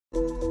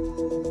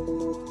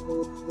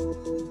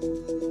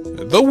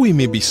Though we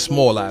may be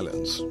small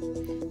islands,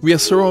 we are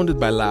surrounded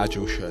by large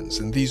oceans,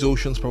 and these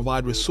oceans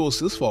provide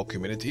resources for our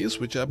communities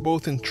which are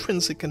both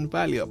intrinsic and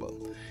valuable,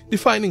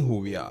 defining who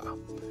we are.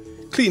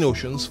 Clean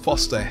oceans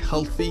foster a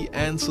healthy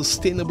and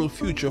sustainable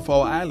future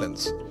for our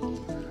islands.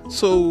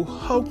 So,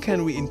 how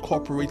can we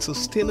incorporate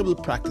sustainable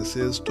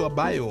practices to a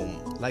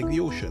biome like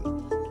the ocean,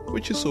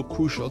 which is so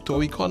crucial to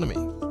our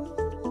economy?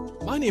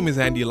 My name is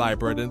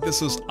Angelique, and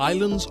this is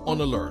Islands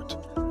on Alert,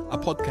 a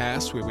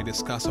podcast where we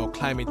discuss how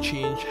climate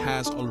change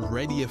has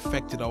already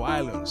affected our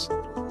islands,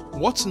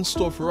 what's in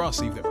store for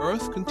us if the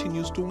Earth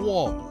continues to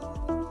warm,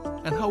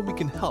 and how we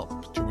can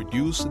help to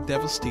reduce the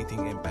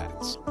devastating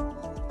impacts.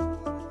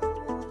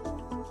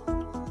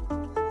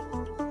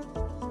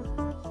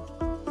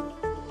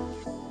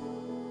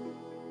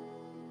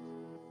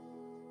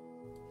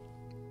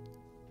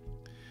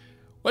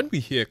 When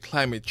we hear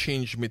climate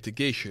change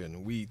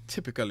mitigation, we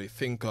typically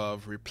think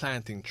of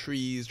replanting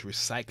trees,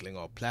 recycling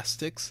our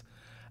plastics,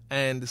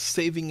 and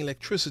saving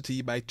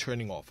electricity by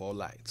turning off our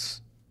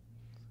lights.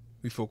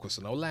 We focus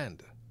on our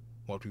land,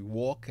 what we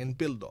walk and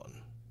build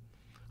on.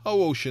 Our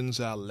oceans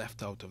are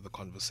left out of the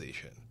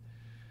conversation.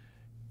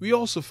 We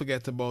also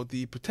forget about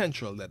the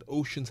potential that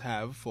oceans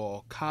have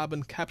for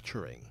carbon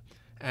capturing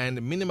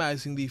and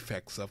minimizing the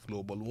effects of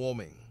global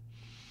warming.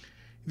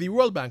 The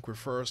World Bank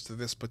refers to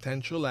this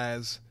potential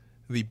as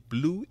the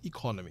blue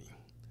economy.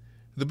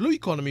 The blue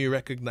economy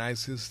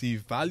recognizes the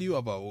value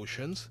of our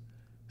oceans,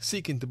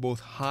 seeking to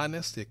both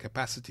harness their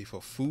capacity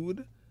for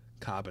food,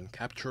 carbon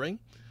capturing,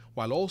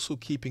 while also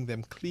keeping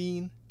them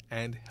clean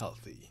and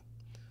healthy.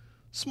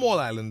 Small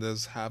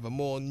islanders have a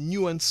more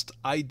nuanced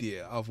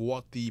idea of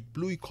what the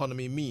blue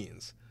economy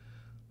means.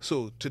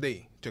 So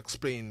today, to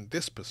explain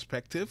this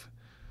perspective,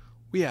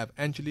 we have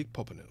Angelique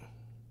Pouponneau.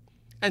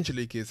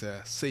 Angelique is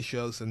a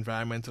Seychelles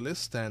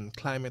environmentalist and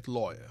climate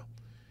lawyer.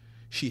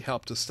 She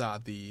helped to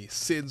start the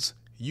SIDS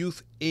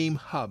Youth AIM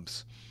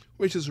Hubs,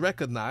 which is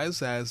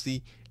recognized as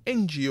the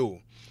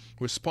NGO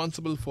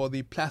responsible for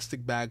the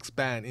plastic bags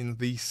ban in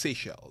the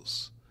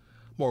Seychelles.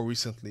 More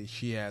recently,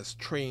 she has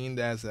trained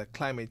as a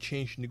climate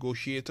change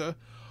negotiator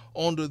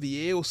under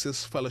the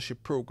AOSIS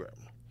fellowship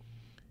program.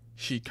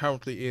 She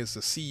currently is the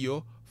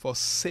CEO for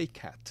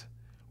SeyCCAT,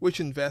 which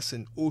invests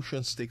in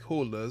ocean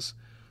stakeholders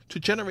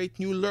to generate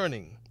new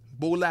learning,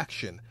 bold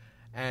action,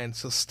 and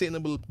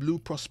sustainable blue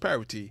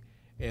prosperity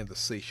in the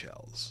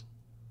Seychelles.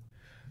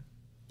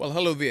 Well,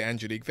 hello there,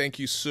 Angelique. Thank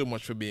you so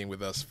much for being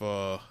with us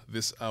for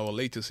our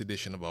latest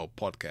edition of our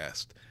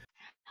podcast.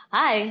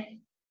 Hi,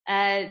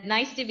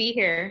 nice to be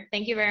here.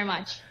 Thank you very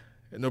much.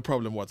 No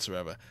problem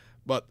whatsoever.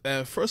 But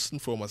first and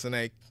foremost, and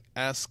I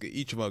ask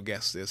each of our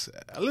guests this,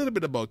 a little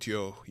bit about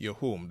your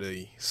home,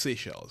 the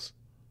Seychelles.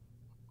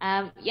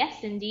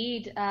 Yes,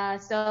 indeed.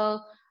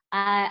 So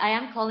I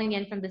am calling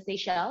in from the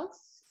Seychelles.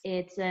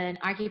 It's an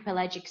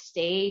archipelagic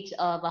state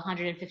of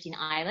 115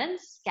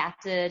 islands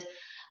scattered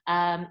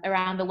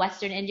around the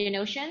Western Indian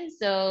Ocean.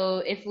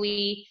 So if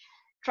we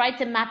try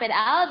to map it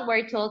out,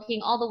 we're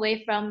talking all the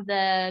way from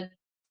the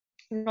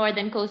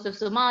northern coast of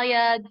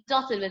Somalia,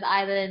 dotted with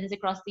islands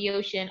across the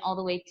ocean, all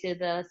the way to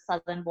the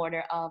southern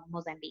border of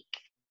Mozambique.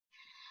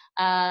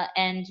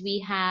 And we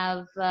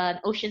have an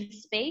ocean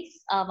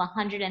space of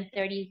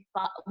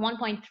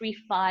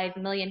 1.35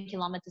 million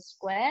kilometers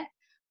square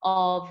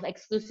of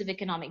exclusive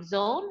economic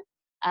zone,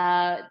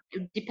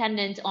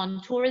 dependent on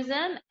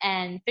tourism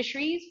and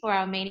fisheries for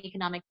our main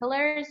economic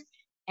pillars,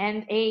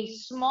 and a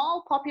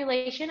small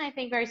population, I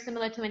think very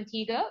similar to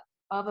Antigua,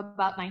 of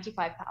about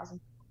 95,000.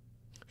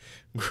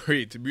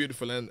 Great,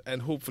 beautiful,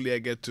 and hopefully I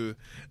get to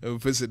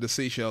visit the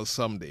Seychelles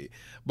someday.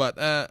 But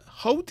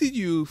how did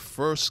you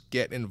first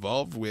get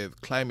involved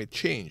with climate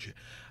change,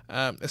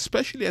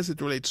 especially as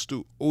it relates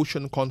to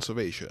ocean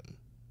conservation?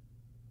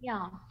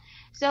 Yeah.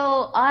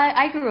 So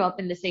I grew up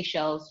in the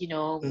Seychelles,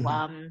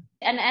 and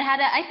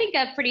had, I think,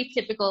 a pretty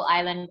typical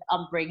island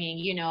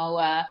upbringing,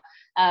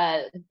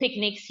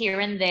 picnics here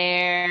and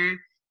there.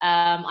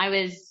 I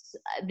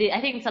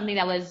think something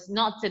that was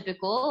not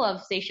typical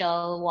of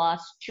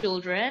Seychelles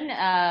children.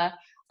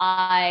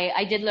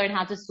 I did learn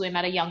how to swim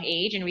at a young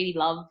age and really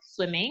love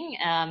swimming.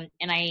 And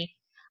I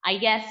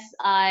guess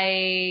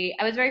I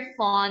was very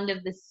fond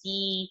of the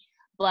sea,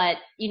 but,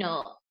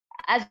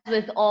 as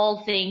with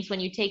all things,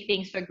 when you take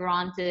things for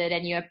granted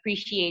and you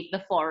appreciate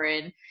the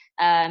foreign,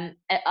 an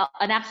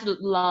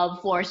absolute love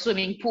for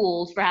swimming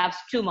pools, perhaps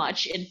too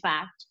much, in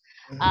fact.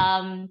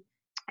 Mm-hmm.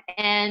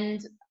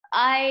 And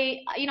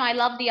I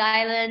love the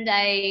island.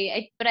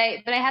 But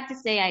I have to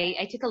say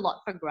I took a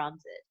lot for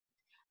granted.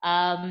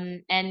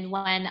 And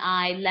when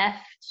I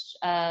left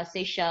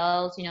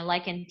Seychelles,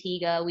 like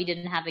Antigua, we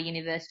didn't have a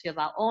university of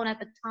our own at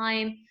the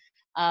time.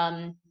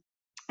 And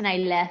I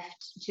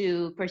left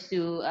to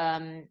pursue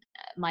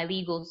my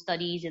legal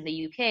studies in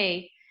the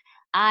UK.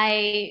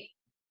 I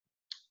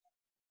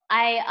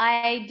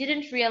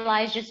didn't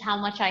realize just how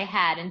much I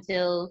had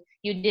until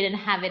you didn't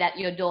have it at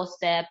your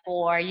doorstep,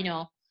 or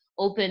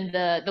open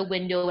the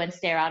window and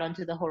stare out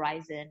onto the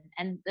horizon.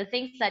 And the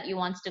things that you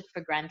once took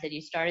for granted,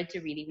 you started to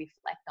really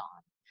reflect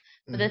on.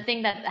 But the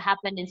thing that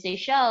happened in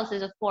Seychelles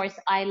is, of course,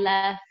 I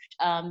left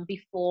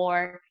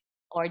before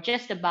or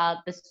just about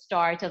the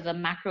start of the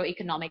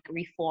macroeconomic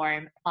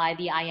reform by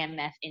the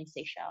IMF in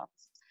Seychelles.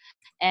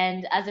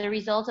 And as a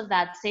result of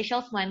that,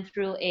 Seychelles went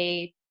through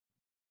a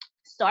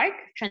stark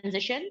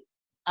transition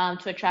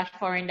to attract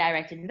foreign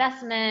direct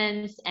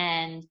investments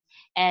and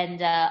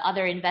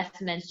other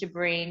investments to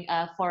bring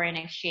foreign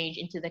exchange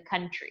into the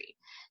country.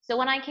 So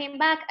when I came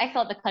back, I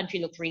thought the country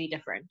looked really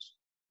different.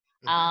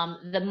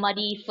 The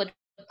muddy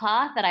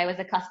footpath that I was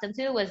accustomed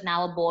to was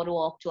now a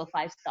boardwalk to a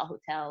five-star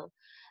hotel.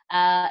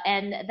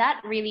 And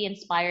that really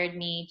inspired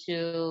me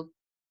to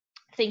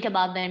think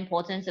about the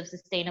importance of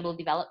sustainable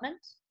development.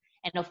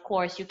 And of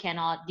course, you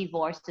cannot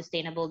divorce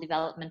sustainable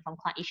development from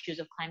issues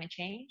of climate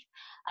change.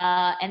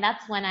 And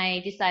that's when I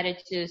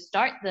decided to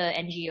start the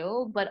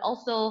NGO, but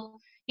also,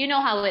 you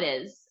know how it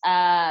is.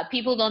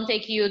 People don't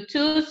take you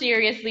too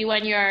seriously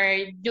when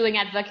you're doing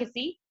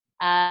advocacy.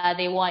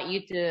 They want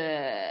you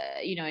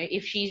to, you know,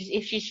 if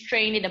she's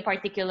trained in a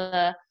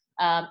particular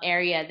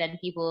area, then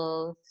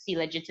people see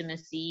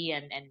legitimacy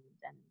and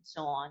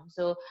so on.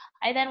 So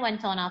I then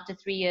went on after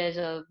 3 years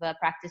of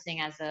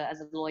practicing as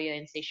a lawyer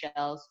in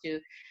Seychelles to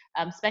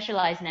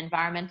specialize in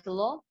environmental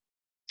law.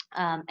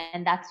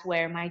 And that's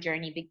where my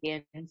journey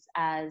begins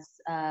as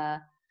a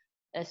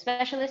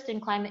specialist in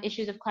climate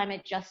issues of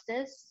climate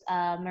justice,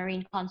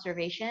 marine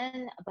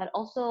conservation, but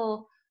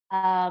also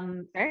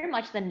very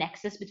much the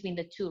nexus between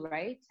the two,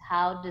 right?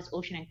 How does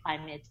ocean and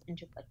climate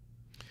interplay?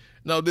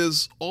 Now,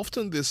 there's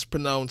often this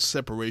pronounced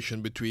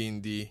separation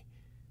between the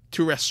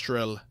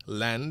terrestrial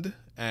land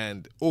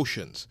and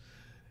oceans.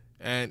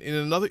 And in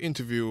another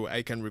interview,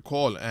 I can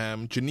recall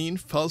Janine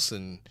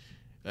Felsen,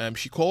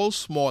 she calls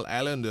small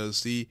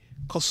islanders the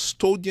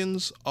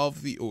custodians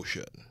of the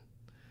ocean.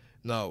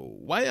 Now,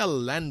 why are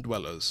land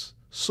dwellers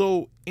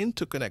so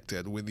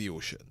interconnected with the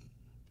ocean?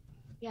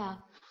 Yeah,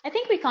 I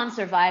think we can't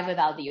survive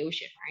without the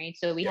ocean, right?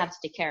 So we have to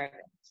take care of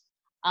it.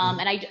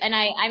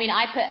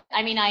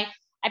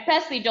 I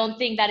personally don't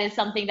think that is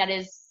something that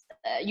is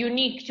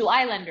unique to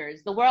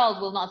islanders. The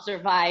world will not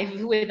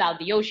survive without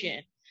the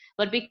ocean.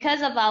 But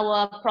because of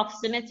our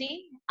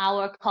proximity,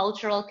 our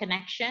cultural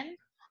connection,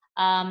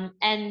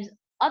 and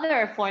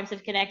other forms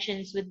of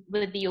connections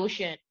with the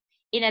ocean,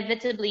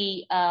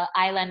 inevitably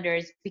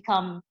islanders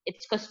become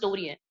its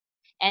custodian.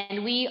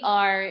 And we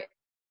are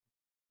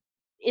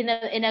in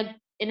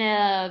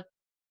a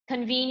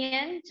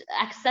convenient,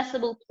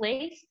 accessible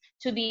place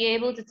to be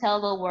able to tell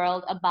the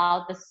world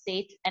about the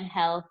state and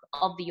health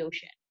of the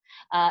ocean.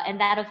 And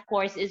that, of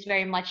course, is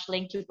very much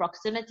linked to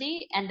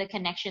proximity and the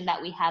connection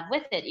that we have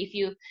with it. If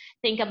you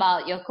think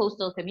about your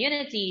coastal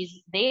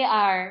communities, they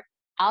are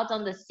out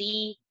on the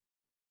sea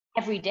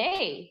every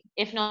day,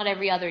 if not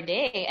every other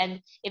day. And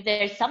if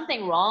there's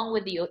something wrong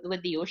with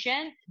the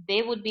ocean,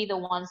 they would be the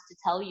ones to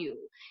tell you.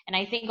 And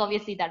I think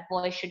obviously that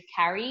voice should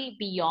carry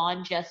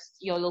beyond just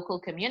your local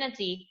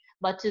community,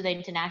 but to the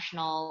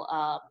international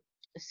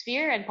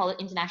sphere and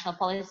international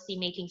policy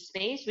making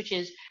space, which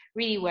is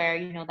really where,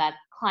 you know, that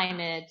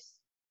climate,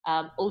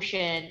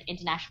 ocean,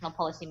 international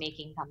policy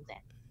making comes in.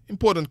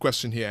 Important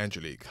question here,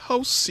 Angelique.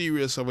 How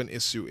serious of an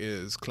issue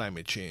is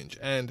climate change?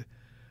 And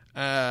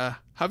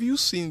have you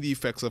seen the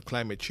effects of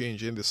climate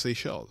change in the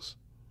Seychelles?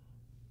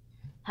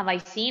 Have I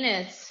seen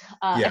it?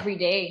 Every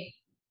day?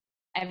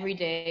 Every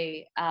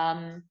day.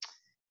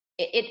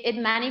 It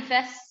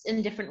manifests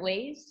in different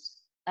ways.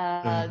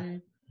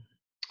 And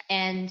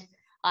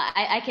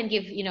I can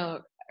give, you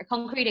know,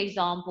 concrete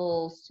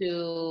examples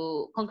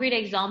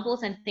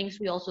and things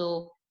we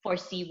also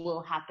foresee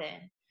will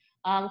happen.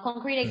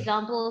 Concrete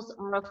examples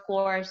are, of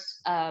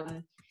course,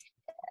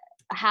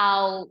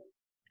 how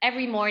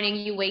every morning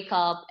you wake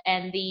up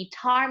and the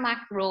tarmac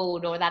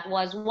road, or that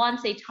was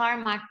once a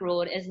tarmac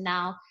road, is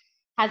now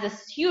has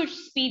a huge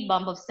speed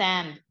bump of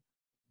sand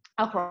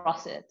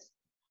across it.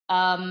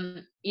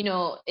 You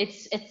know,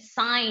 it's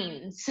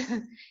signs,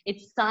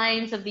 it's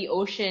signs of the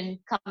ocean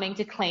coming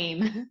to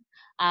claim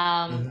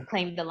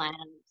the land.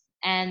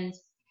 And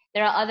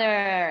there are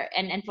other,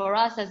 and for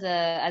us as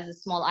a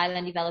small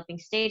island developing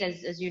state,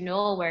 as you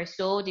know, we're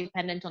so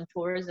dependent on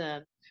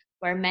tourism,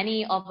 where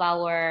many of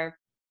our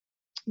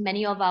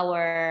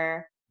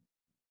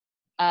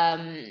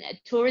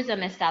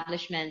tourism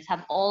establishments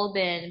have all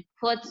been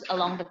put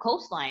along the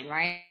coastline,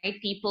 right?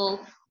 People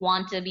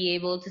want to be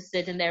able to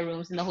sit in their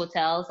rooms in the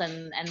hotels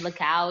and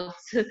look out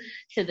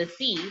to the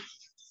sea.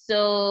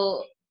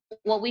 So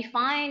what we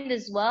find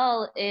as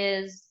well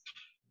is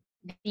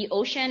the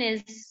ocean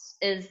is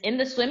in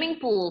the swimming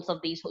pools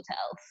of these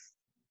hotels,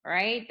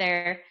 right?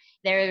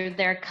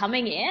 They're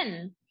coming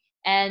in.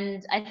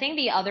 And I think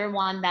the other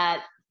one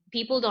that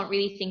people don't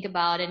really think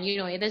about, and you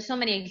know, there's so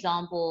many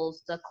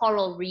examples, the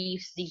coral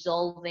reefs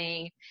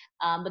dissolving,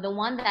 but the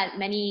one that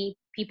many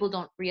people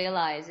don't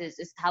realize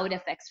is how it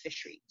affects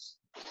fisheries.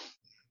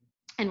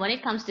 And when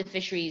it comes to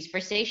fisheries, for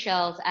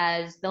Seychelles,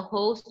 as the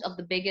host of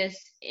the biggest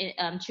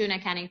tuna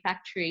canning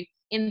factory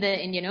in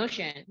the Indian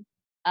Ocean,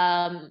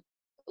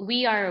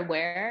 we are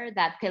aware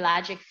that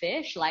pelagic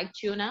fish like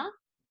tuna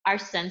are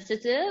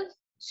sensitive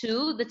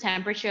to the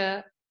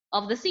temperature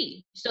of the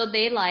sea. So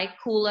they like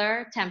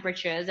cooler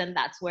temperatures, and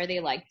that's where they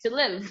like to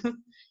live.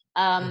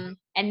 And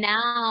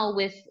now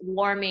with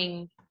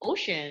warming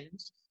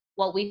oceans,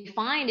 what we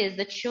find is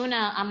the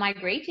tuna are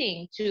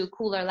migrating to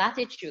cooler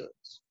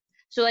latitudes.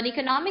 So an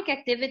economic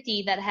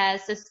activity that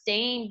has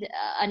sustained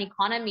an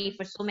economy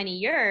for so many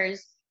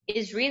years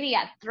is really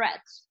at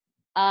threat.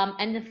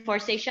 And for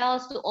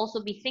Seychelles to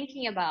also be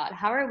thinking about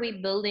how are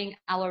we building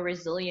our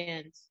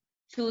resilience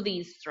to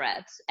these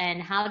threats,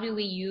 and how do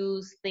we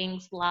use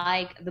things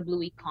like the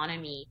blue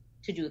economy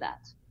to do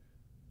that?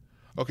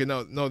 Okay,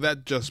 now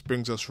that just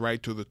brings us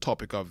right to the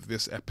topic of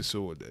this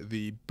episode,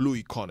 the blue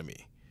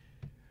economy.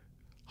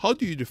 How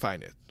do you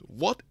define it?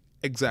 What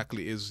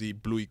exactly is the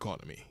blue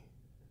economy?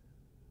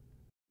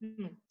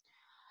 Mhm.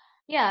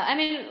 Yeah, I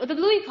mean, the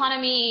blue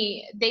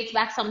economy dates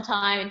back some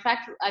time. In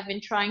fact, I've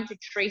been trying to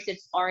trace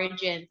its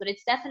origins, but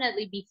it's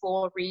definitely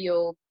before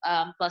Rio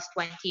plus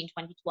 20 in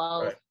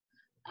 2012. Right.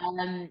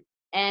 Um,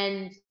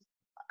 and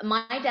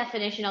my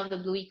definition of the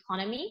blue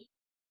economy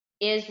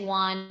is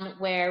one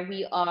where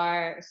we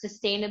are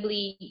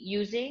sustainably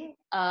using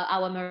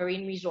our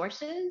marine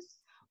resources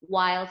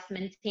whilst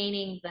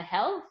maintaining the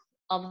health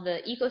of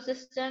the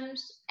ecosystems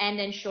and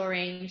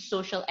ensuring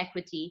social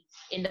equity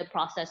in the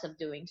process of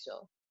doing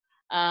so.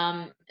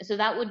 So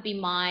that would be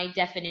my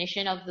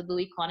definition of the blue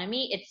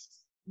economy.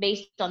 It's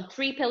based on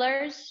three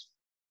pillars: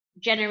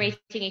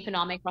 generating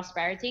economic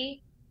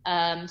prosperity,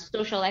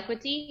 social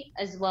equity,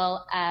 as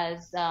well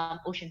as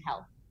ocean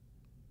health.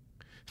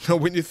 Now,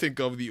 when you think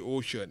of the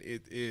ocean,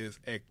 it is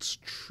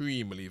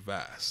extremely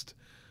vast.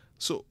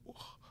 So,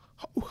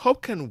 how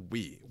can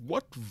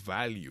what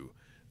value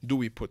do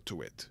we put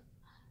to it?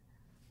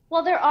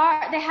 Well, there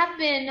have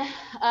been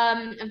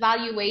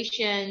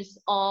evaluations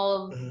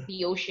of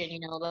the ocean,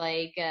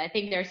 like I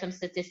think there are some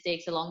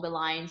statistics along the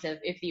lines of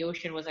if the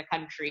ocean was a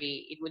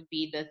country, it would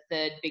be the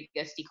third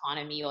biggest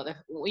economy, or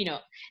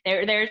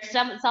there are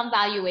some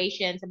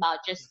valuations about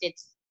just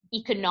its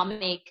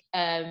economic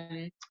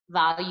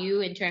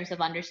value in terms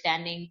of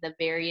understanding the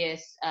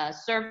various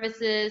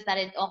services that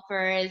it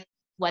offers,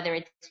 whether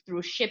it's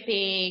through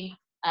shipping,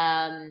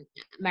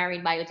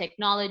 marine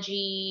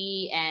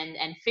biotechnology,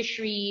 and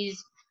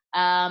fisheries.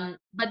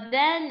 But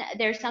then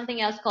there's something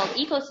else called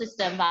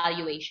ecosystem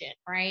valuation,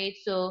 right?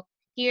 So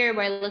here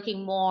we're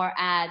looking more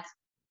at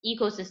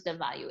ecosystem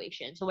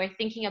valuation. So we're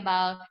thinking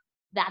about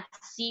that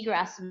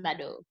seagrass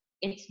meadow.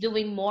 It's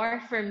doing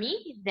more for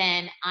me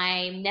than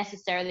I'm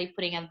necessarily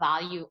putting a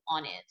value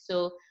on it.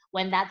 So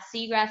when that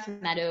seagrass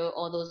meadow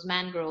or those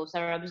mangroves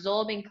are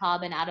absorbing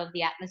carbon out of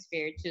the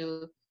atmosphere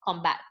to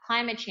combat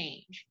climate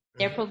change,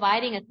 they're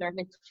providing a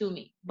service to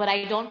me, but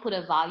I don't put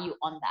a value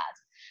on that.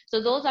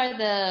 So those are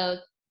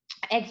the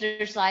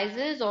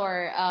exercises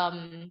or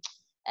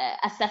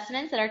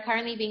assessments that are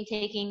currently being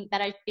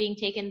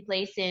taken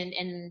place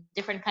in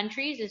different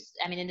countries.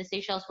 I mean, in the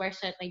Seychelles, we're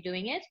certainly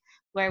doing it,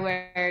 where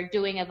we're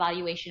doing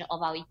evaluation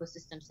of our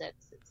ecosystem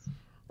services.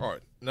 All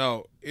right.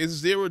 Now,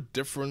 is there a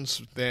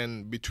difference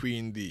then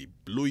between the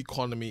blue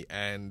economy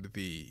and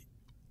the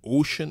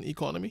ocean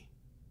economy?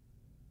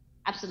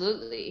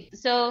 Absolutely.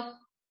 So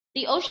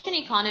the ocean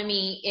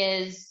economy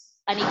is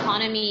an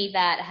economy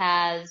that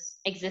has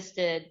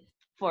existed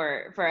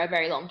for a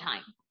very long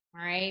time,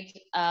 right?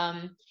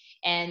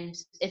 And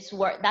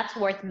that's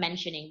worth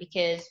mentioning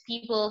because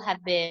people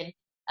have been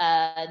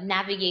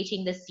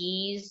navigating the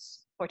seas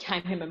for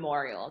time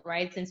immemorial,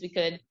 right? Since we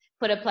could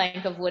put a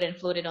plank of wood and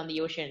float it on the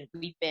ocean,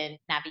 we've been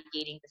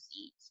navigating the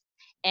seas.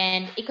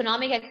 And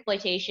economic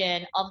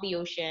exploitation of the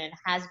ocean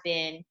has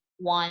been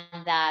one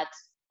that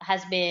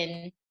has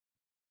been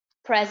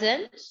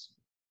present,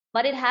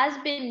 but it has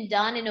been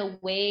done in a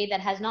way that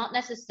has not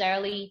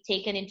necessarily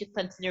taken into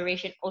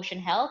consideration ocean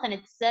health, and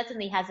it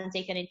certainly hasn't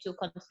taken into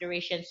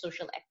consideration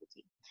social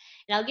equity.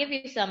 And I'll give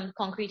you some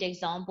concrete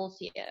examples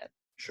here.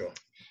 Sure.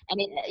 And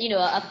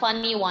a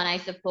funny one, I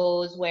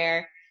suppose,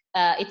 where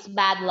it's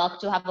bad luck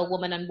to have a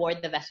woman on board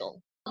the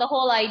vessel. The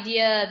whole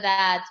idea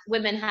that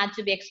women had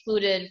to be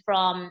excluded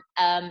from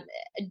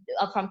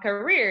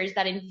careers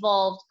that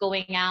involved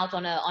going out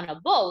on a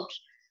boat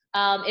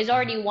is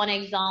already one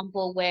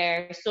example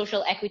where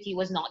social equity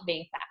was not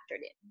being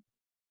factored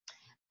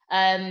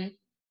in,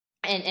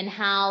 and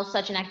how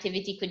such an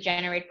activity could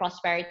generate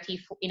prosperity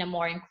in a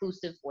more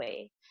inclusive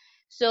way.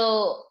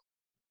 So,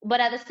 but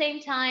at the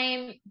same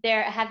time,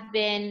 there have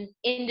been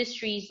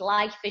industries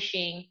like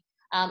fishing,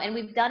 and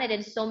we've done it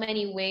in so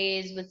many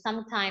ways with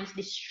sometimes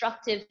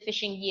destructive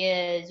fishing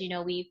gears.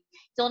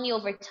 It's only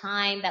over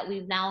time that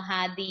we've now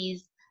had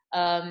these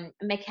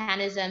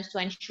mechanisms to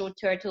ensure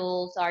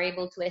turtles are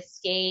able to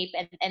escape,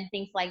 and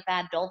things like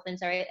that.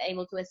 Dolphins are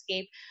able to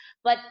escape.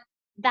 But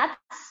that's,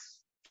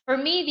 for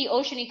me, the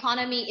ocean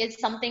economy is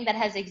something that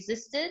has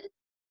existed,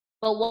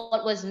 but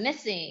what was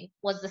missing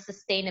was the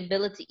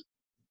sustainability,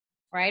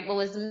 right? What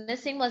was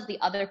missing was the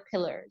other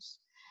pillars.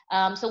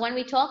 So when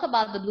we talk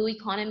about the blue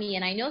economy,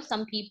 and I know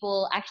some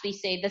people actually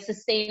say the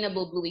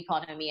sustainable blue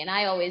economy, and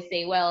I always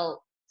say,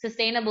 well,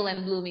 sustainable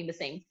and blue mean the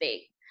same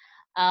thing.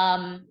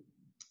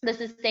 the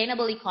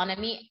sustainable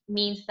economy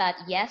means that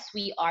yes,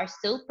 we are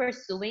still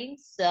pursuing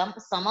some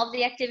of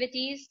the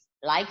activities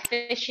like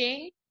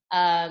fishing,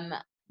 um,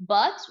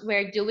 but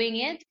we're doing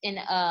it in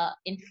a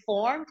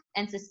informed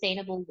and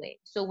sustainable way.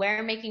 So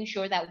we're making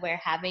sure that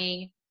we're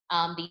having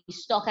the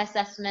stock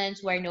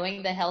assessments, we're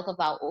knowing the health of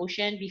our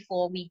ocean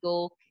before we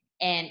go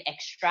and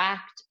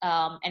extract,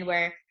 and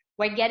we're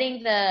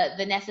getting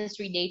the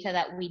necessary data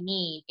that we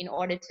need in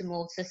order to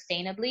move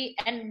sustainably.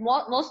 And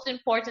most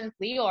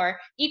importantly, or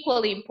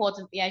equally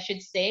importantly, I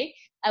should say,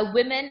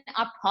 women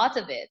are part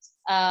of it.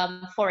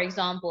 For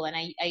example, and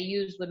I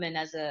use women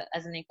as a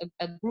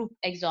group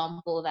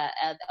example,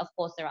 that of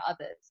course there are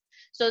others.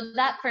 So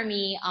that for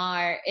me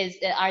are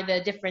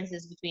the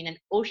differences between an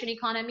ocean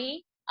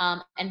economy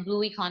and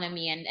blue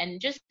economy.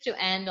 And just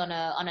to end on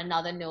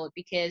another note,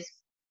 because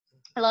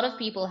a lot of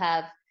people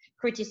have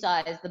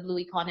criticized the blue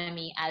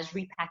economy as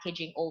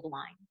repackaging old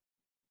wine.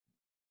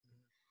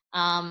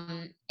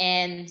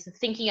 And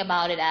thinking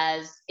about it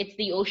as it's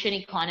the ocean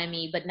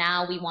economy, but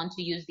now we want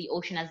to use the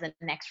ocean as the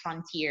next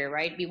frontier,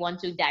 right? We want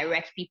to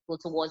direct people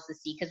towards the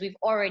sea because we've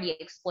already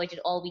exploited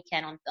all we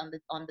can on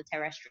the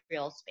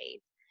terrestrial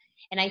space.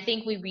 And I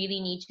think we really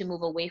need to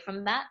move away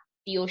from that.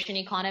 The ocean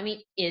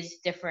economy is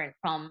different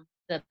from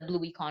the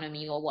blue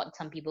economy, or what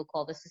some people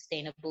call the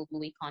sustainable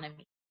blue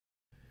economy.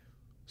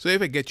 So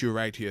if I get you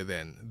right here,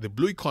 then the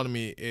blue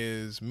economy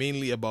is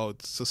mainly about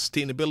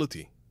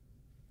sustainability.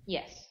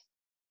 Yes.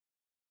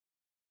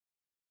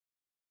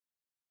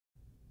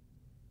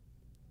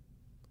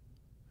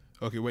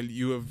 Okay, well,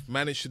 you have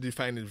managed to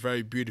define it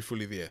very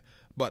beautifully there.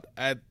 But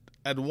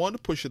I'd want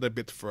to push it a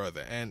bit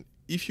further. And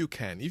if you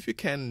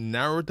can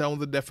narrow down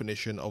the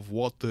definition of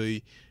what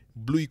the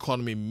blue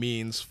economy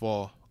means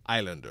for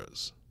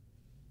islanders.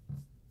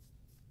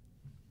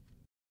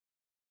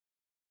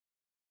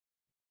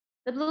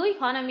 The blue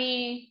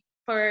economy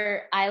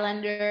for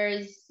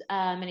islanders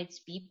and its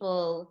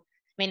people,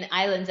 I mean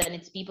islands and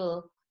its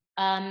people,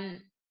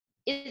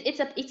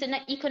 it's an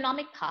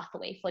economic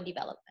pathway for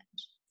development.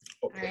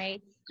 Okay.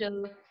 Right.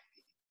 So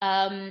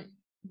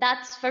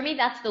that's, for me,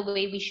 that's the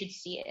way we should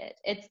see it.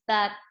 It's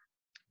that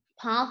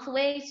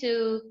pathway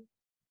to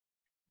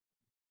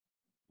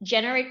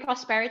generate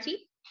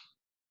prosperity,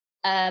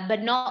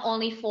 but not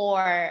only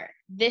for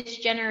this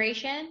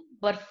generation,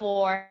 but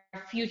for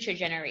future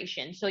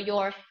generations. So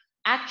you're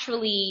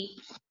actually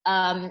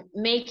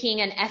making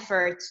an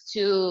effort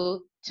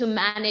to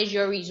manage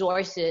your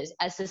resources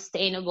as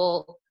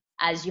sustainable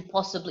as you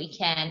possibly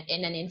can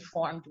in an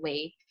informed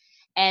way.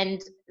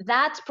 And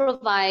that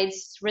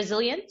provides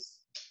resilience,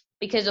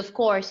 because of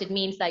course it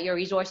means that your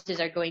resources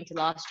are going to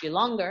last you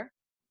longer,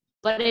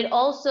 but it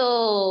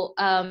also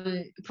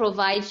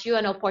provides you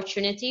an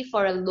opportunity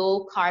for a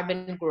low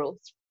carbon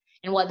growth.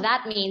 And what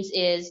that means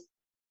is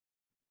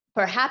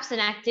perhaps an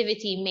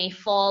activity may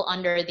fall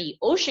under the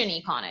ocean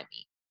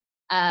economy,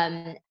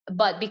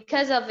 but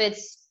because of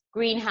its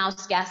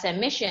greenhouse gas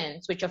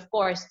emissions, which of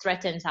course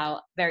threatens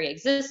our very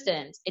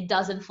existence, it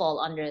doesn't fall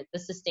under the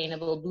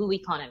sustainable blue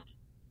economy.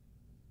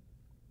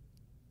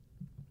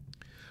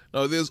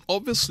 Now, there's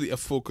obviously a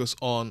focus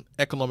on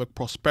economic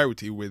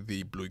prosperity with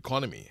the blue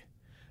economy.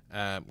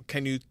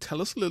 Can you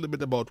tell us a little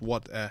bit about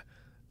what a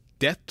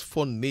debt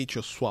for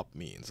nature swap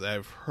means?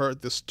 I've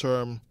heard this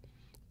term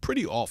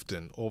pretty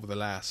often over the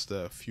last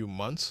few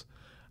months,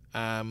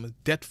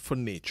 debt for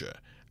nature.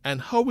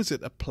 And how is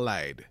it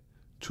applied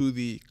to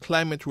the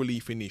climate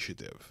relief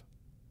initiative?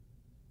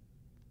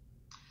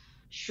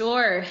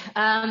 Sure.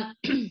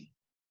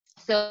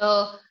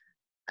 So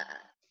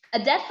a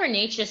debt for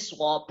nature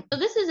swap. So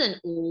this is an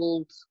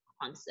old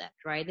concept,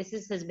 right? This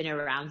has been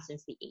around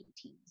since the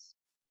 80s,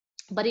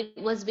 but it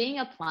was being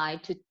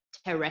applied to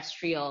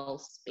terrestrial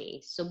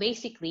space. So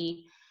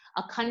basically,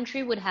 a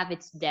country would have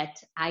its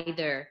debt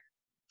either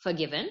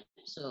forgiven,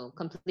 so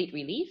complete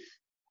relief,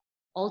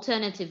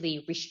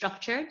 alternatively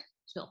restructured,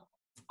 so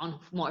on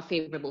more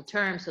favorable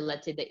terms. So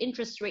let's say the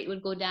interest rate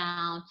would go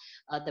down,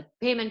 the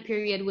payment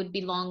period would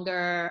be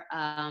longer,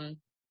 and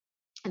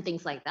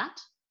things like that.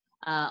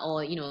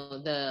 Or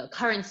the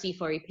currency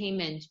for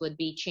repayment would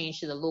be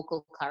changed to the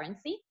local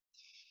currency.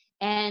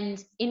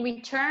 And in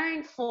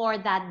return for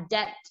that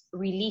debt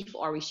relief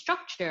or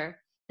restructure,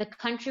 the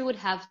country would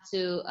have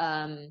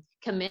to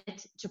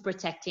commit to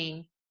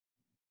protecting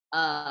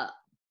an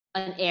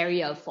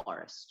area of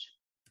forest,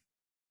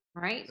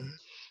 right? Mm-hmm.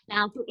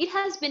 Now, it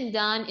has been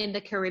done in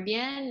the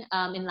Caribbean,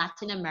 in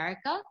Latin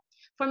America,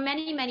 for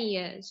many, many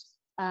years,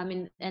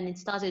 and it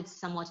started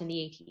somewhat in the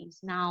 80s.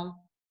 Now,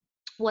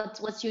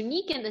 what's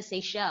unique in the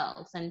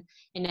Seychelles, and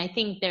I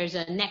think there's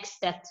a next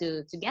step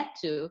to get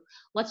to.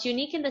 What's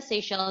unique in the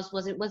Seychelles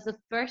was it was the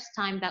first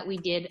time that we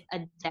did a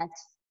debt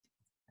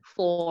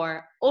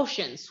for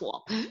ocean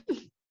swap,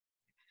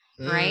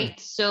 right?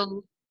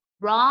 So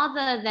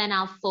rather than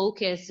our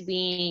focus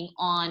being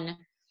on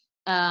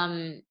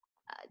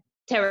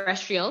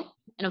terrestrial,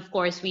 and of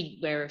course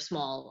we're a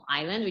small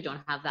island, we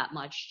don't have that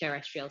much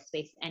terrestrial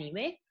space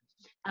anyway.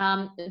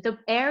 The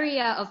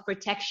area of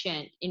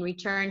protection in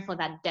return for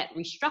that debt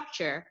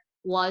restructure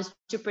was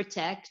to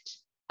protect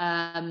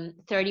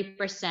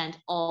 30%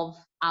 of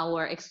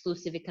our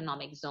exclusive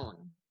economic zone.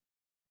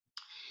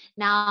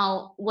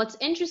 Now, what's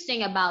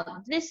interesting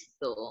about this,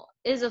 though,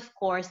 is of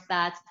course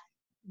that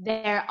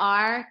there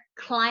are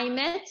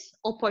climate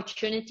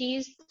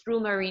opportunities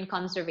through marine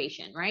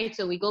conservation, right?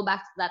 So we go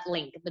back to that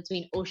link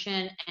between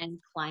ocean and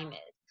climate.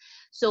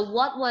 So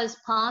what was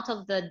part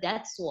of the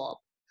debt swap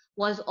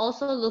was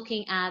also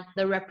looking at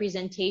the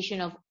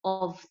representation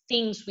of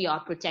things we are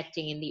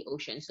protecting in the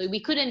ocean. So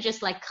we couldn't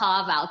just like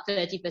carve out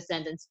 30%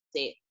 and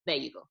say, there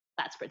you go,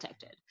 that's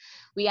protected.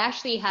 We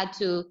actually had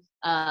to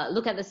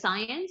look at the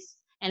science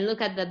and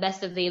look at the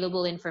best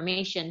available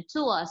information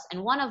to us,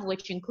 and one of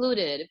which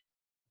included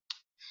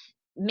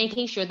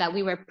making sure that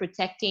we were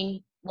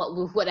protecting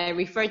what I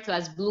refer to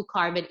as blue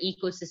carbon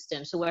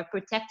ecosystems. So we're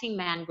protecting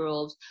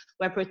mangroves,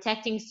 we're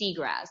protecting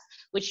seagrass,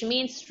 which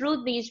means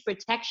through these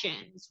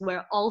protections,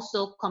 we're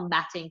also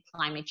combating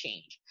climate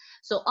change.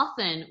 So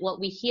often what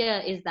we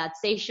hear is that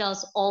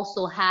Seychelles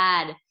also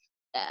had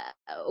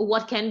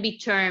what can be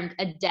termed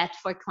a debt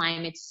for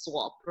climate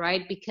swap,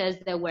 right? Because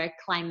there were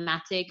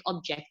climatic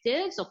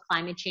objectives or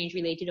climate change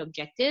related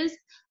objectives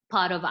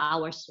part of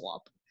our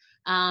swap.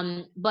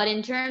 But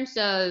in terms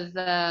of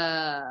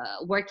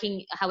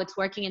how it's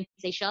working in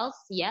Seychelles,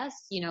 yes,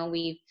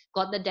 we've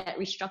got the debt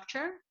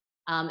restructure.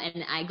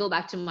 And I go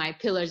back to my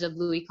pillars of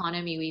blue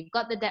economy. We've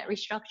got the debt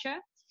restructure.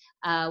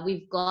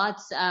 We've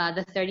got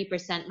the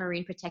 30%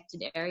 marine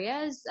protected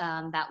areas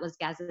that was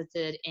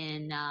gazetted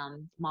in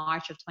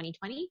March of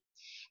 2020.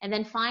 And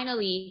then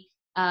finally,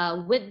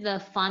 with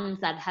the funds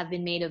that have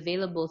been made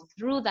available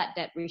through that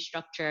debt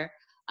restructure,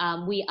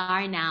 we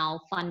are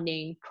now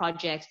funding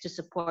projects to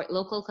support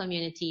local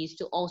communities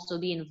to also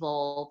be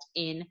involved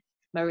in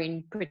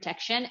marine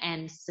protection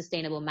and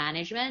sustainable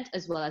management,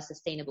 as well as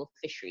sustainable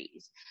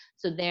fisheries.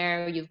 So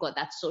there you've got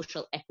that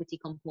social equity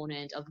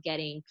component of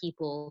getting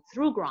people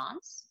through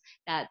grants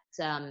that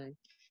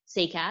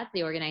SeyCCAT,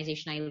 the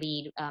organization I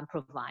lead,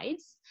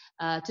 provides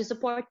to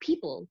support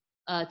people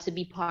to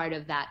be part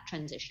of that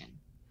transition.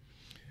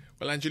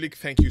 Well, Angelique,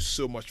 thank you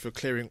so much for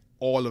clearing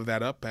all of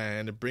that up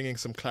and bringing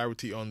some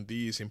clarity on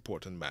these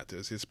important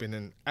matters. It's been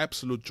an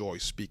absolute joy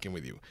speaking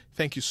with you.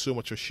 Thank you so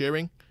much for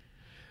sharing.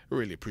 I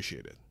really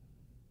appreciate it.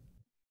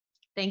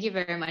 Thank you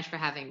very much for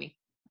having me.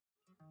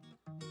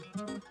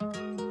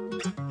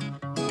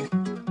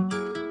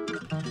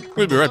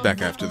 We'll be right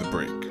back after the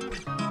break.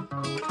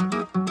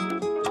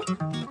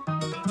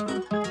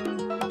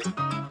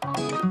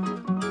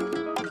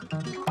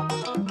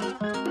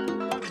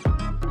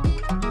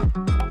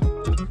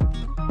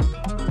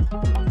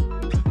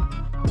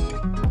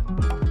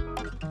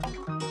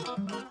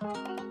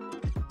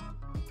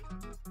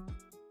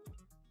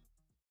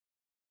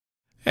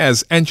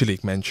 As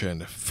Angelique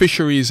mentioned,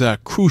 fisheries are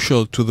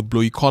crucial to the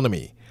blue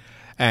economy,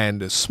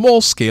 and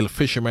small-scale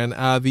fishermen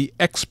are the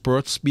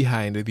experts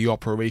behind the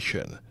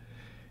operation.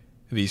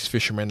 These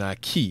fishermen are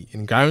key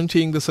in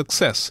guaranteeing the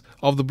success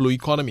of the blue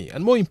economy,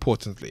 and more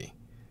importantly,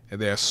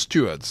 they are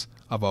stewards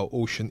of our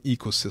ocean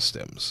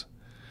ecosystems.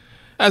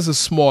 As a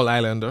small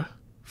islander,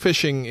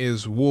 fishing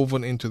is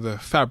woven into the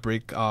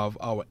fabric of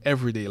our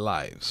everyday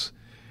lives.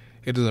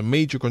 It is a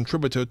major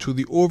contributor to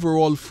the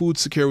overall food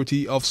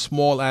security of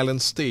small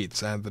island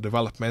states and the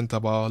development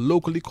of our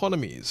local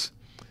economies.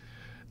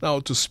 Now,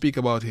 to speak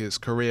about his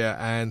career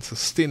and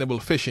sustainable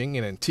fishing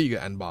in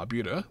Antigua and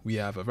Barbuda, we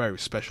have a very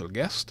special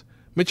guest,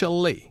 Mitchell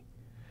Lay.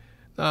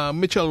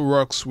 Mitchell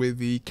works with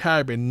the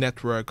Caribbean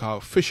network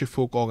of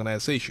fisherfolk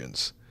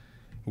organizations,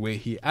 where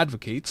he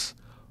advocates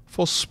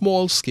for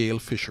small-scale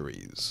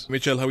fisheries.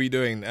 Mitchell, how are you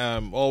doing?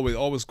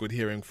 Always good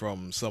hearing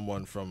from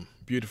someone from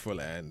beautiful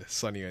and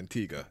sunny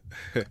Antigua.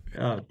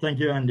 Thank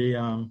you, Andy.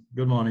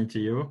 Good morning to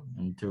you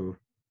and to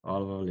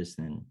all of our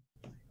listening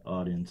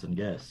audience and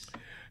guests.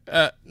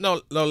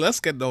 Now let's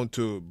get down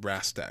to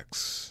brass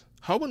tacks.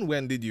 How and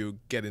when did you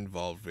get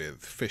involved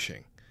with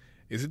fishing?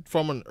 Is it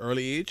from an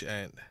early age,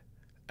 and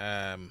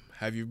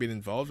have you been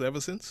involved ever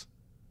since?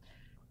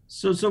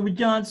 So we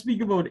can't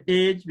speak about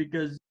age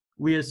because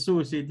we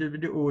associated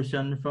with the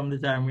ocean from the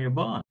time we were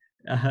born.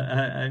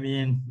 I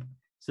mean,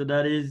 so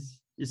that is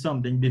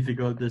something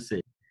difficult to say.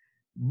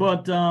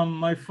 But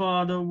my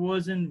father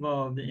was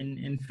involved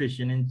in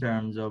fishing in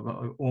terms of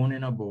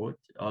owning a boat,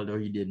 although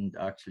he didn't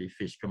actually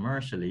fish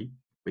commercially,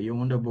 but he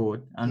owned a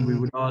boat. And we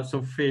would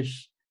also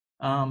fish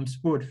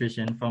sport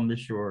fishing from the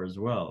shore as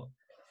well,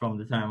 from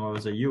the time I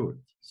was a youth.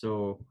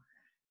 So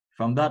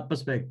from that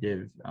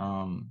perspective,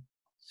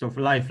 so for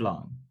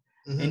lifelong.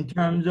 In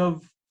terms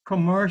of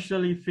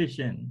commercially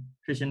fishing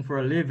for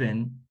a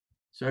living,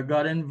 so I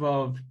got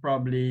involved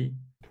probably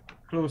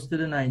close to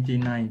the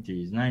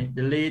 1990s,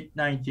 the late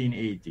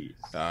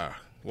 1980s.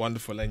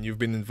 Wonderful. And you've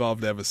been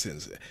involved ever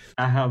since?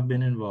 I have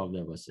been involved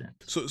ever since.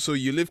 So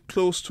you live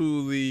close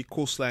to the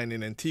coastline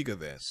in Antigua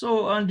then?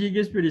 So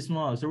Antigua is pretty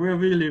small. So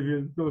wherever you live,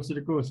 you're close to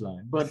the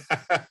coastline. But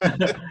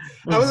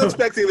I was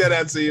expecting that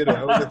answer,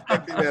 I was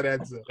expecting that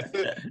answer.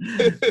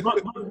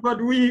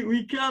 but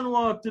we can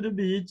walk to the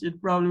beach.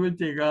 It probably will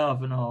take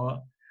half an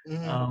hour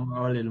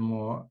or a little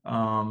more.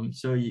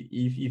 So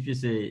if you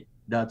say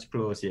that's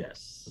close,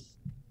 yes.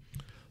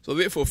 So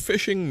therefore,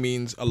 fishing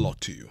means a lot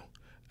to you.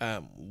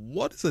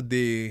 What is a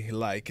day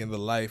like in the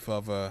life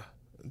of a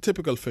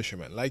typical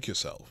fisherman like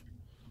yourself?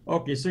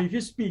 Okay, so if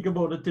you speak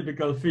about a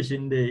typical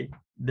fishing day,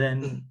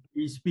 then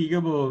we speak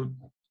about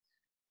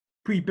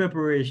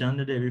pre-preparation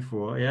the day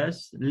before,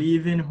 yes,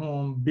 leaving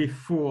home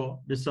before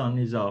the sun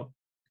is up.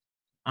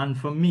 And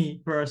for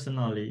me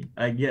personally,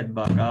 I get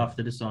back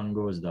after the sun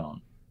goes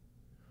down.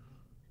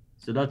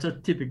 So that's a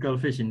typical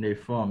fishing day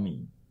for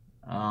me.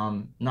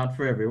 Not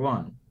for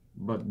everyone,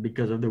 but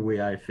because of the way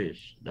I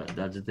fish,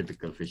 that's a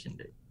typical fishing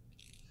day.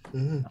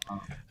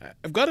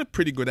 I've got a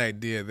pretty good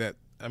idea that,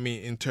 I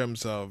mean, in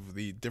terms of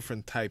the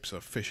different types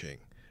of fishing,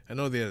 I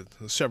know there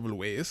are several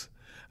ways.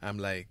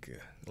 Like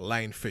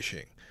line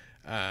fishing,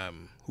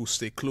 who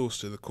stay close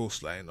to the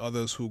coastline,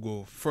 others who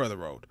go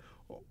further out.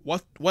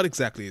 What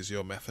exactly is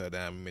your method,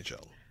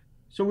 Mitchell?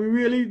 So we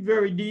really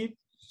very deep.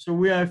 So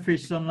where I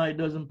fish, sunlight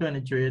doesn't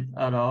penetrate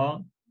at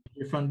all.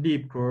 Different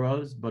deep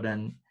corals, but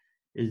then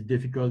it's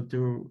difficult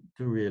to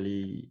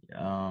really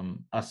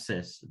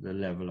assess the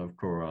level of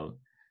coral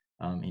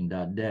in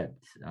that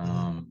depth.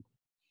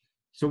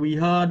 So we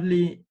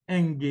hardly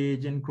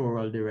engage in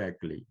coral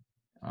directly,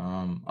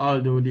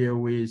 although there are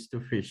ways to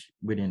fish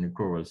within the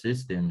coral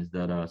systems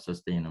that are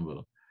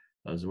sustainable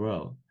as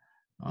well.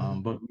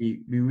 But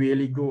we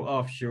really go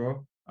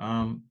offshore.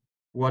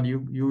 What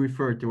you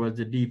refer to as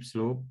the deep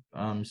slope.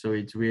 So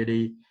it's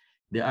really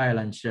the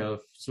island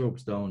shelf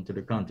slopes down to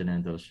the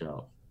continental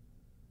shelf.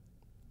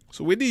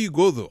 So where do you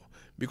go though?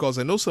 Because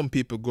I know some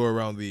people go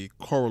around the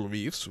coral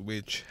reefs,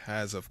 which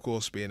has of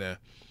course been a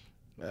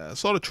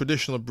sort of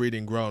traditional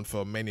breeding ground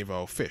for many of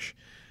our fish.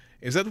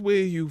 Is that where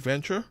you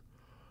venture?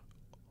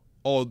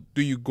 Or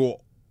do you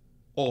go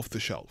off the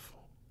shelf?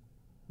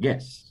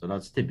 Yes, so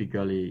that's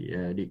typically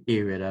the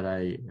area that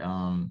I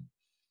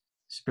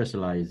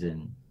specialize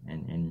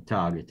in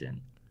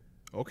targeting.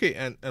 Okay,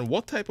 and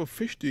what type of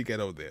fish do you get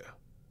out there?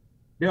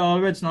 They're all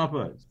red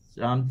snappers.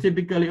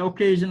 Typically,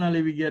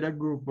 occasionally we get a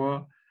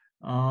grouper.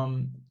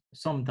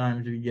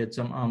 Sometimes we get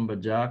some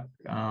amberjack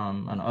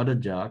and other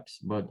jacks,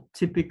 but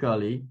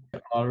typically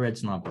all red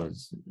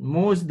snappers.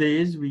 Most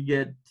days we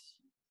get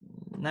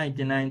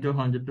 99 to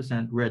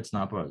 100% red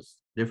snappers.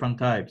 Different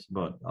types,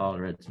 but all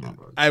red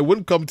snappers. I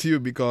wouldn't come to you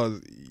because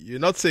you're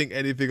not saying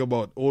anything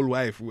about Old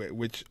Wife,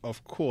 which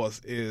of course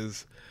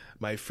is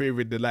my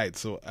favorite delight.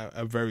 So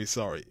I'm very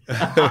sorry.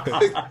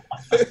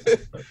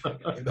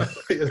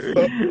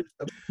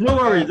 No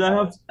worries.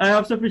 I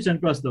have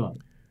sufficient customers.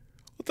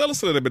 Well, tell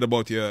us a little bit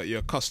about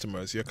your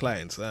customers, your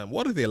clients.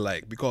 What are they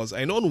like? Because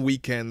I know on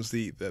weekends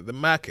the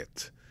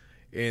market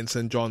in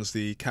St. John's,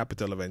 the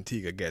capital of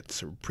Antigua,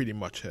 gets pretty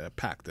much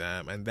packed,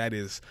 and that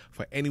is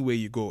for anywhere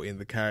you go in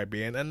the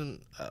Caribbean and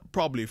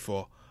probably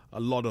for a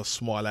lot of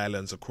small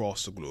islands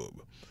across the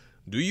globe.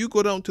 Do you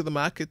go down to the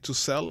market to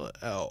sell,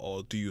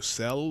 or do you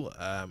sell,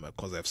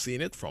 because I've seen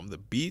it, from the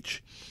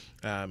beach?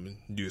 Do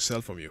you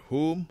sell from your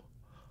home?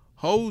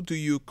 How do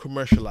you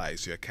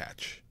commercialize your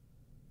catch?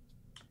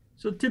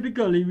 So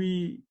typically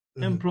we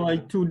employ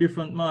two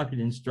different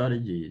marketing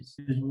strategies.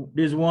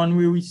 There's one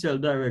where we sell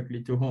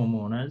directly to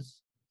homeowners,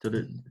 to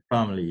the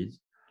families.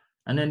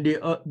 And then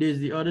there's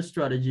the other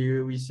strategy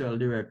where we sell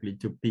directly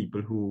to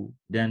people who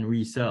then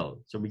resell.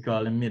 So we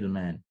call them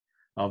middlemen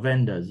or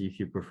vendors, if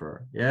you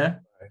prefer. Yeah.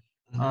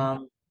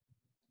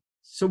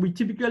 So we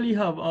typically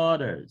have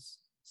orders.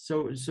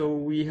 So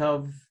we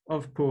have,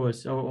 of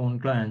course, our own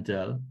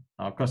clientele,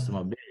 our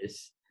customer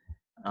base.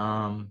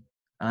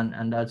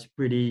 And that's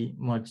pretty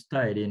much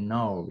tied in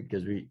now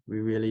because we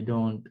really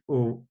don't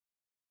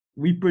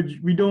we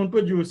don't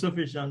produce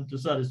sufficient to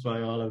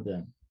satisfy all of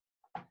them.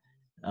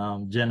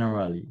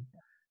 Generally,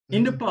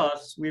 in the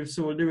past we've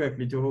sold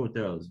directly to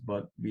hotels,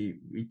 but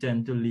we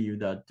tend to leave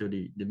that to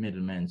the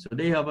middlemen, so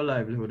they have a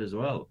livelihood as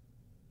well.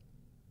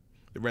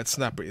 The red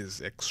snapper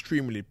is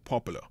extremely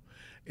popular.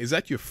 Is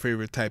that your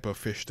favorite type of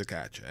fish to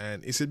catch,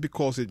 and is it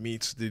because it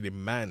meets the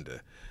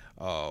demand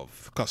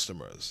of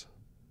customers?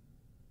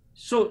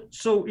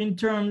 So in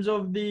terms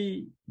of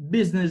the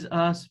business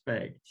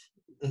aspect,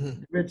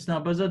 red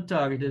snappers are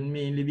targeted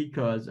mainly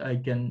because I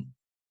can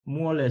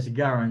more or less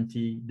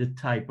guarantee the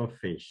type of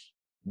fish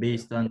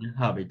based on the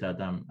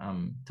habitat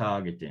I'm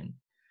targeting.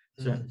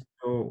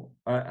 So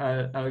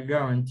I'll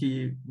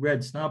guarantee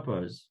red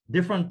snappers,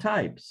 different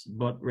types,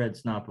 but red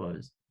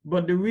snappers.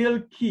 But the real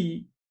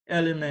key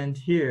element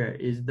here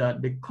is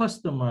that the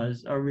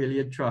customers are really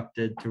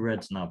attracted to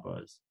red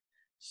snappers.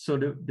 So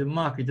the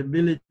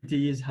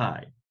marketability is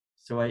high.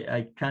 So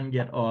I can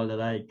get all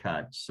that I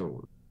catch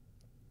sold.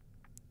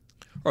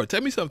 All right,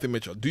 tell me something,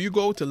 Mitchell. Do you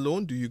go out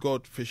alone? Do you go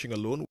out fishing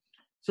alone?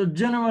 So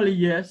generally,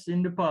 yes.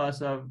 In the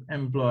past, I've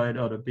employed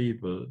other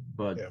people,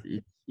 but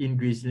it's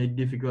increasingly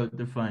difficult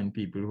to find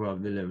people who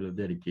have the level of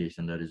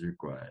dedication that is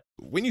required.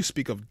 When you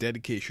speak of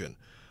dedication,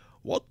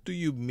 what do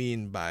you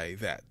mean by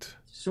that?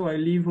 So I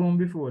leave home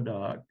before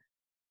dark,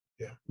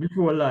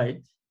 before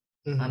light,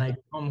 and I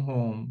come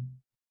home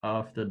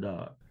after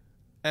dark.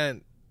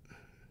 And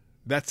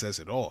that says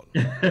it all.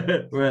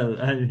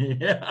 Well, I mean,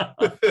 yeah.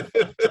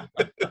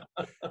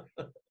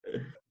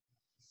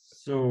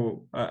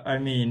 So, I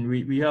mean,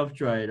 we have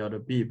tried other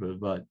people,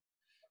 but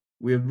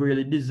we've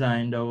really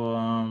designed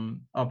our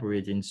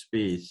operating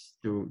space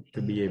to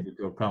be able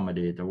to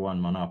accommodate a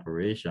one-man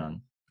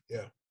operation.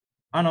 Yeah.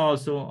 And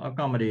also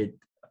accommodate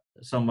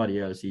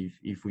somebody else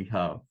if we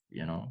have,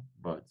 you know,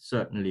 but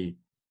certainly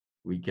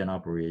we can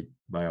operate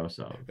by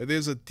ourselves.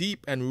 There's a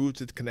deep and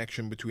rooted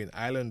connection between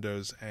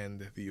islanders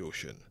and the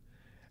ocean.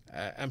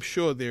 I'm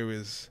sure there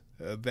is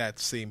that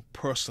same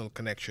personal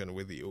connection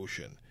with the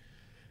ocean.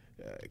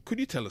 Could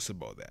you tell us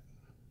about that?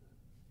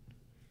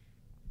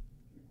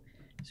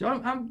 So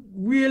I'm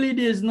really,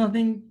 there's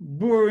nothing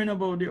boring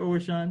about the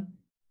ocean.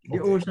 The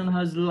ocean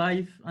has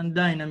life and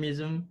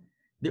dynamism.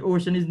 The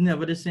ocean is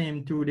never the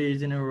same 2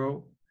 days in a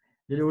row.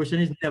 The ocean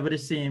is never the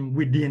same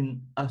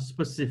within a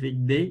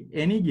specific day,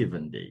 any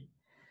given day.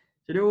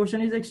 So the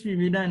ocean is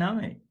extremely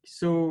dynamic.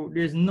 So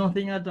there's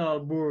nothing at all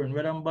boring,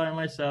 whether I'm by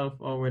myself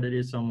or whether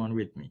there's someone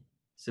with me.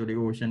 So the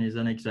ocean is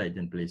an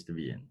exciting place to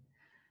be in.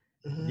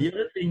 The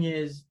other thing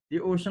is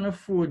the ocean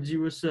affords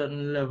you a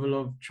certain level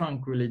of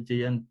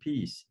tranquility and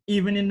peace,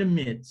 even in the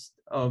midst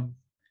of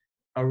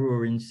a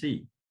roaring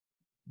sea,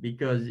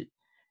 because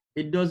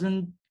it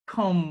doesn't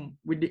come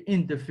with the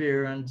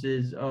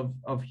interferences of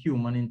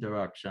human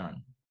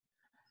interaction,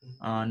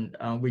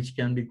 and which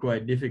can be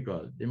quite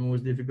difficult. The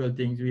most difficult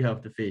things we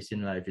have to face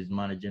in life is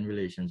managing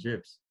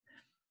relationships.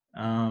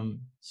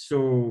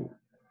 So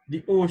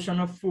the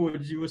ocean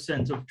affords you a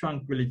sense of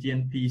tranquility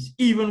and peace,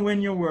 even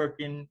when you're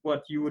working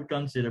what you would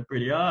consider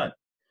pretty hard.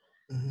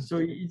 So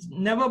it's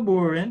never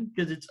boring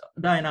because it's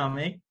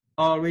dynamic,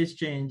 always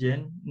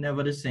changing,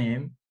 never the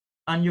same.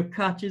 And your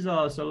catch is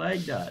also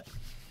like that.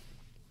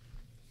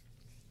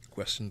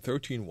 Question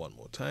 13 one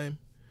more time.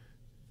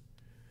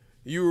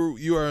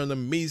 You are an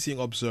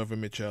amazing observer,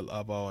 Mitchell,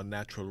 of our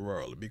natural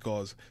world,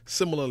 because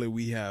similarly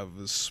we have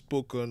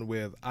spoken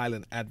with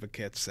island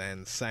advocates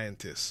and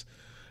scientists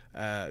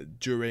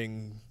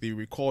during the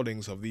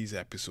recordings of these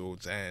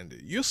episodes,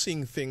 and you're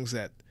seeing things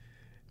that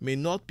may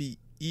not be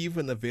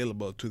even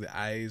available to the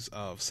eyes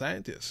of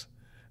scientists.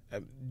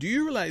 Do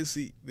you realize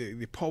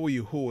the power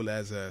you hold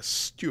as a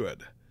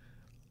steward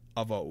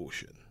of our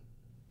ocean?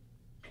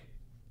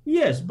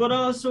 Yes, but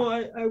also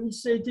I would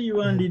say to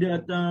you, Andy,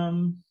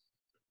 that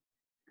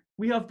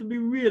we have to be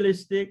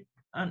realistic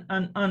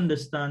and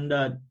understand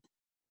that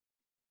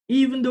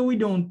even though we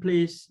don't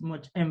place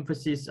much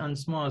emphasis on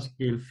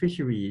small-scale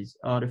fisheries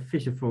or the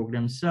fisherfolk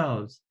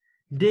themselves,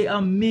 they are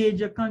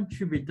major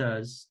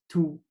contributors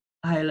to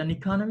island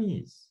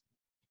economies.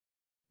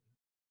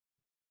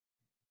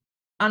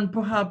 And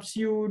perhaps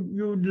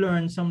you'd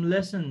learn some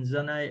lessons,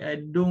 and I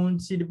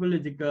don't see the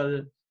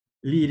political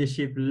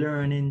leadership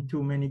learning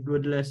too many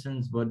good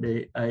lessons, but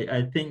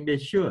I think they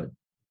should.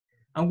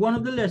 And one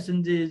of the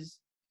lessons is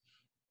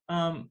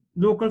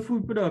local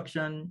food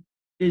production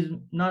is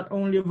not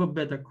only of a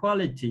better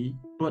quality,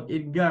 but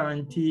it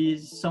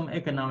guarantees some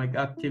economic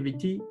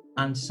activity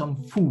and some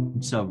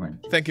food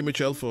sovereignty. Thank you,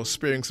 Mitchell, for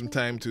sparing some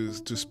time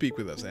to speak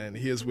with us. And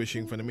here's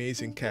wishing for an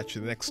amazing catch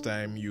the next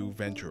time you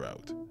venture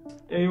out.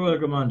 You're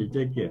welcome, Andy.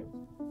 Take care.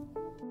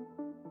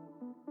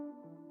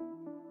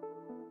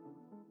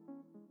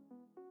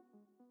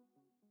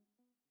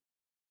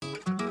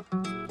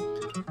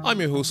 I'm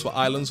your host for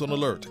Islands on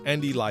Alert,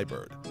 Andy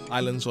Liebert.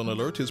 Islands on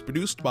Alert is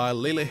produced by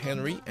Leila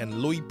Henry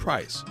and Louis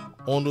Price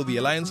under the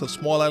Alliance of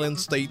Small Island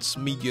States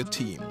media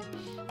team.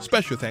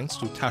 Special thanks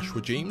to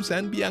Tashwa James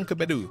and Bianca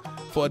Bedu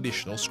for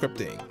additional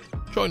scripting.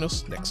 Join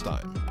us next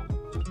time.